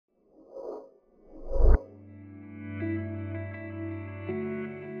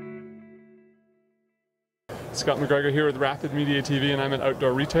Scott McGregor here with Rapid Media TV, and I'm an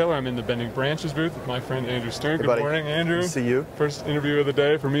outdoor retailer. I'm in the Bending Branches booth with my friend Andrew Stern. Hey, Good morning, Andrew. Good to see you. First interview of the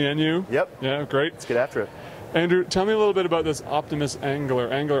day for me and you. Yep. Yeah, great. Let's get after it. Andrew, tell me a little bit about this Optimus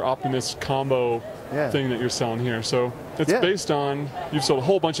Angler Optimus combo thing that you're selling here. So it's based on, you've sold a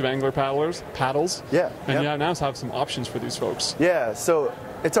whole bunch of angler paddles. Yeah. And you now have some options for these folks. Yeah, so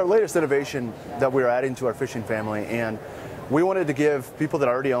it's our latest innovation that we're adding to our fishing family, and we wanted to give people that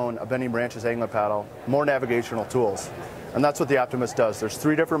already own a Bending Branches angler paddle more navigational tools. And that's what the Optimus does. There's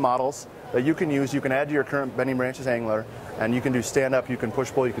 3 different models that you can use. You can add to your current Bending Branches angler, and you can do stand-up, you can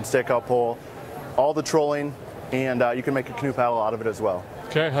push pull, you can stakeout pull, all the trolling, and you can make a canoe paddle out of it as well.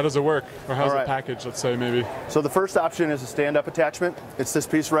 Okay, how does it work? Or how's it packaged, let's say, maybe? So the first option is a stand-up attachment. It's this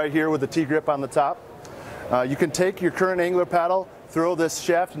piece right here with the T-grip on the top. You can take your current angler paddle, throw this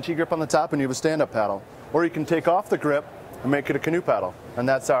shaft and T-grip on the top, and you have a stand-up paddle. Or you can take off the grip and make it a canoe paddle, and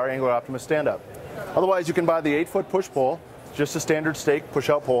that's our Angler Optimus stand-up. Otherwise, you can buy the 8-foot push-pull, just a standard stake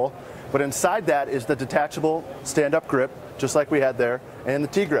push-out pole, but inside that is the detachable stand-up grip, just like we had there, and the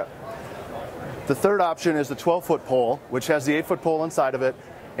T-grip. The third option is the 12-foot pole, which has the 8-foot pole inside of it,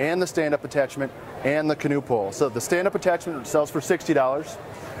 and the stand-up attachment, and the canoe pole. So the stand-up attachment sells for $60,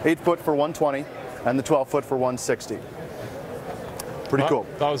 8-foot for $120, and the 12-foot for $160. Pretty cool.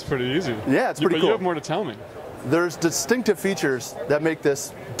 That was pretty easy. Yeah, it's pretty cool. But you have more to tell me. There's distinctive features that make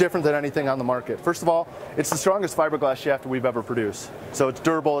this different than anything on the market. First of all, it's the strongest fiberglass shaft we've ever produced. So it's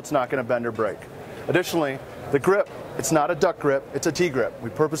durable, it's not going to bend or break. Additionally, the grip, it's not a duck grip, it's a T-grip.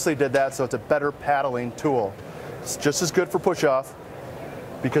 We purposely did that so it's a better paddling tool. It's just as good for push-off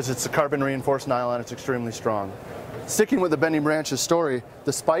because it's a carbon reinforced nylon, it's extremely strong. Sticking with the Bending Branches story,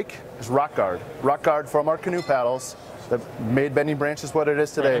 the spike is rock guard. Rock guard from our canoe paddles that made Bending Branches what it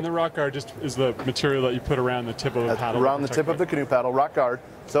is today. Right, and the rock guard just is the material that you put around the tip of the paddle. Around the tip of the canoe paddle, rock guard.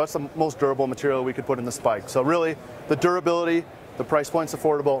 So that's the most durable material we could put in the spike. So really, the durability, the price point's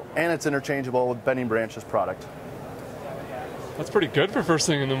affordable, and it's interchangeable with Bending Branches product. That's pretty good for first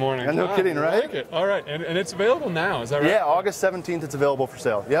thing in the morning. And no kidding, right? I like it. All right, and it's available now, is that right? Yeah, August 17th it's available for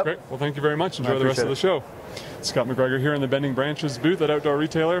sale. Yep. Great. Well, thank you very much. Enjoy the rest of the show. Scott McGregor here in the Bending Branches booth at Outdoor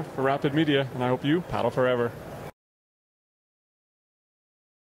Retailer for Rapid Media, and I hope you paddle forever.